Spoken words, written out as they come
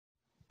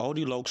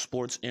Odie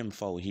Sports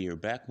Info here,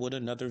 back with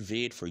another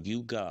vid for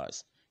you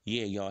guys.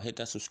 Yeah, y'all hit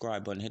that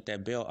subscribe button, hit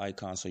that bell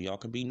icon so y'all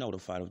can be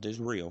notified of this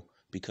reel,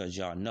 because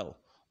y'all know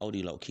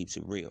Odie keeps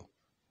it real.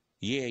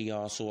 Yeah,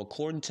 y'all, so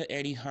according to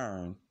Eddie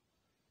Hearn,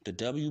 the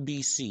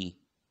WBC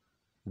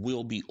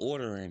will be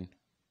ordering,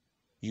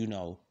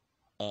 a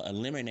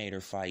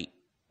Eliminator fight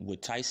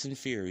with Tyson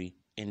Fury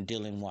and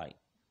Dillian Whyte.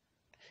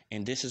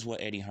 And this is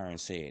what Eddie Hearn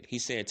said. He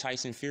said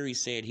Tyson Fury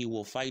said he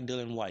will fight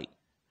Dillian Whyte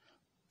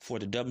for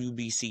the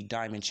WBC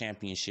Diamond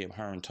Championship,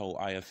 Hearn told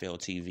IFL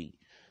TV.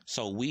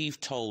 So we've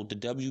told the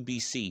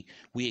WBC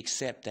we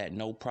accept that,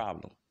 no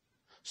problem.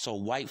 So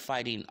Whyte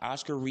fighting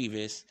Oscar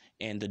Rivas,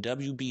 and the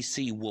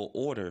WBC will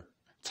order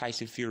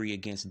Tyson Fury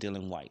against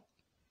Dillian Whyte.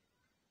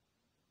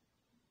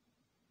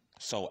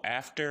 So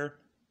after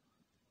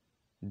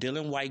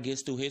Dillian Whyte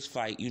gets through his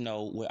fight,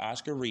 with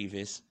Oscar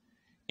Rivas,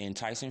 and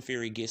Tyson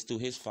Fury gets through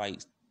his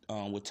fight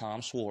with Tom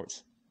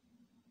Schwartz,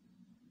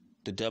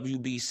 the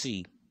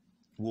WBC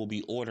will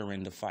be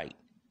ordering the fight.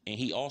 And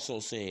he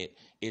also said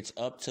it's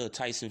up to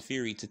Tyson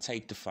Fury to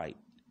take the fight,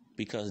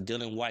 because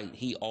Dillian Whyte,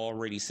 he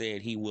already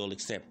said he will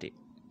accept it.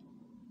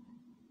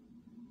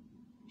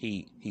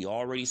 He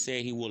already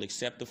said he will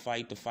accept the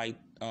fight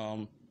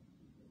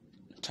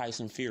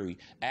Tyson Fury.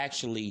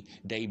 Actually,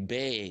 they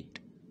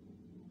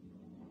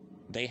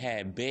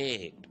had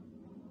begged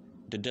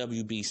the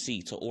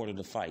WBC to order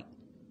the fight.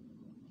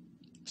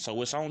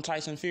 So it's on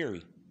Tyson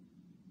Fury.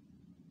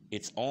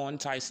 It's on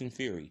Tyson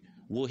Fury.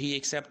 Will he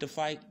accept the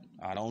fight?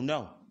 I don't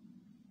know.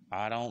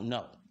 I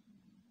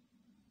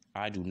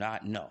do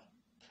not know.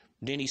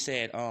 Then he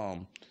said,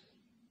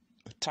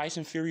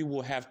 Tyson Fury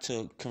will have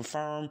to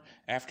confirm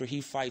after he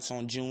fights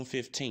on June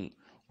 15th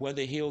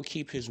whether he'll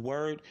keep his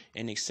word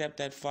and accept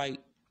that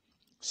fight.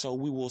 So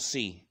we will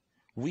see.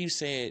 We've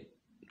said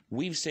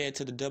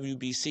to the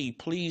WBC,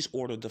 please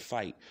order the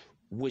fight,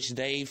 which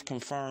they've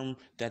confirmed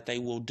that they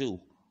will do.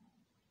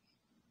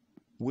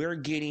 We're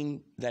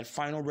getting that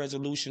final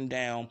resolution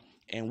down,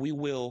 and we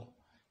will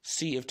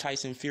see if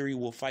Tyson Fury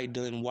will fight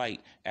Dillian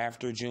Whyte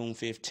after June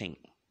 15th.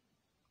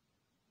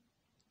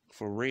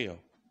 For real.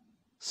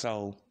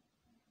 So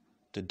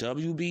the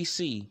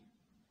WBC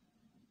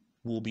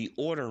will be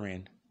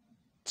ordering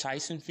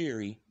Tyson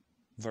Fury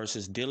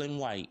versus Dillian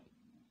Whyte,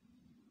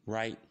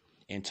 right?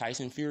 And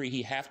Tyson Fury,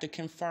 he have to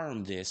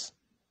confirm this.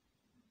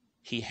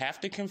 He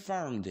have to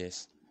confirm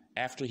this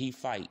after he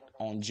fight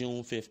on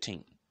June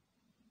 15th,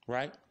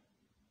 right?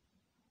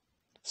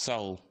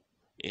 So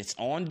it's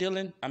on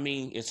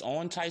it's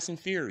on Tyson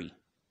Fury,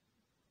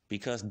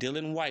 because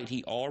Dillian Whyte,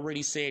 he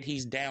already said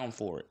he's down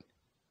for it.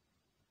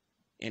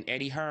 And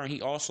Eddie Hearn,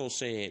 he also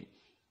said,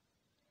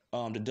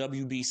 the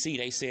WBC,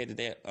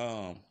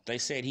 they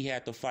said he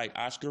had to fight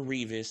Oscar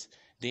Rivas,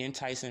 then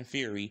Tyson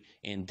Fury,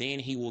 and then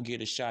he will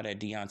get a shot at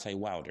Deontay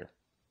Wilder.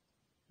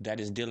 That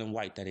is Dillian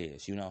Whyte, that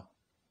is,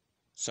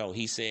 So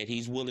he said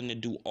he's willing to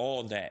do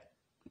all that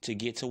to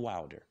get to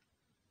Wilder,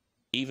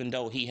 even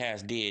though he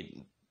has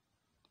did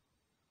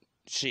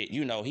shit,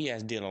 he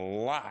has did a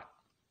lot.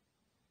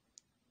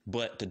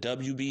 But the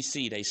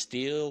WBC, they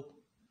still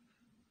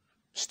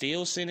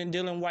sending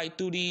Dillian Whyte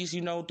through these,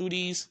 through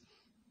these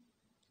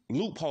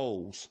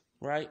loopholes,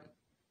 right?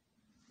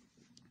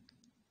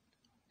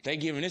 They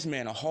giving this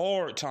man a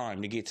hard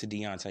time to get to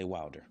Deontay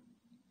Wilder.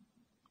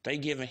 They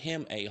giving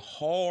him a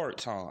hard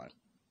time.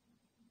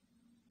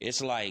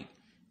 It's like,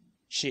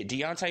 shit,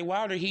 Deontay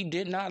Wilder, he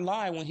did not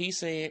lie when he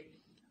said,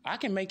 I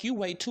can make you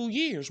wait 2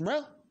 years,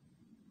 bro.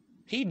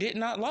 He did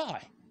not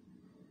lie.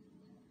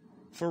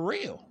 For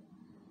real.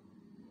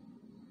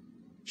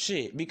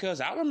 Shit,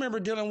 because I remember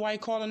Dillian Whyte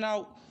calling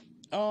out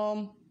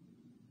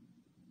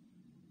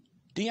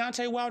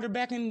Deontay Wilder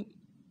back in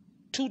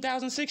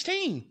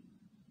 2016.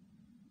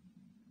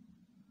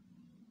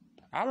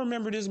 I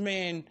remember this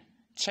man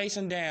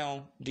chasing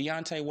down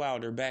Deontay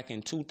Wilder back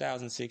in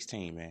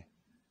 2016, man.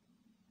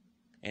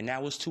 And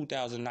now it's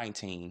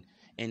 2019.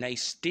 And they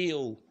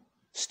still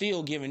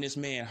giving this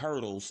man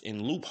hurdles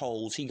and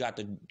loopholes he got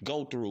to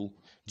go through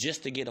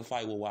just to get a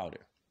fight with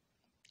Wilder.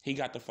 He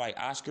got to fight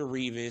Oscar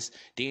Rivas,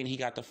 then he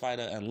got to fight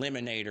an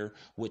Eliminator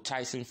with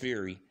Tyson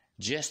Fury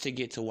just to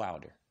get to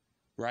Wilder,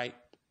 right?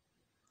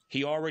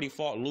 He already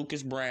fought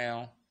Lucas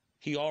Brown.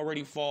 He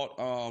already fought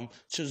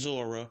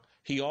Chisora.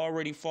 He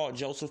already fought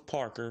Joseph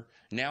Parker.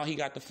 Now he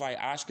got to fight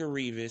Oscar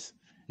Rivas.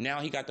 Now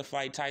he got to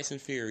fight Tyson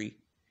Fury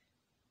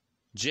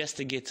just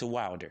to get to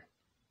Wilder.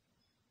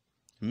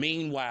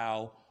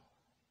 Meanwhile,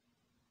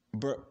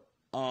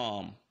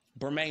 Bermane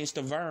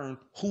Stavern,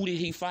 who did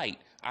he fight?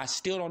 I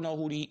still don't know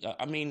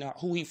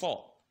who he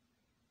fought,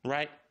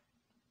 right?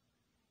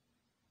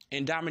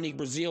 In Dominique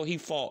Brazil, he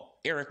fought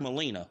Eric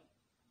Molina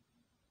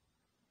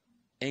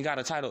and got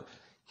a title.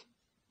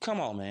 Come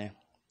on, man.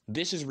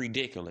 This is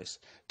ridiculous.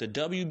 The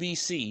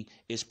WBC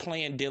is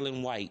playing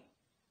Dillian Whyte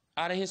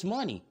out of his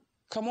money.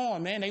 Come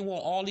on, man. They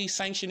want all these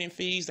sanctioning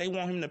fees. They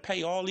want him to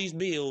pay all these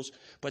bills,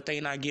 but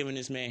they not giving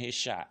this man his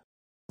shot.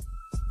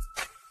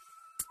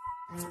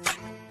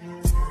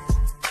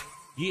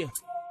 Yeah.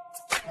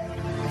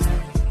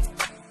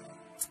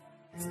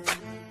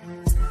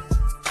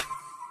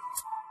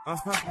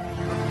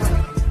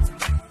 Uh-huh.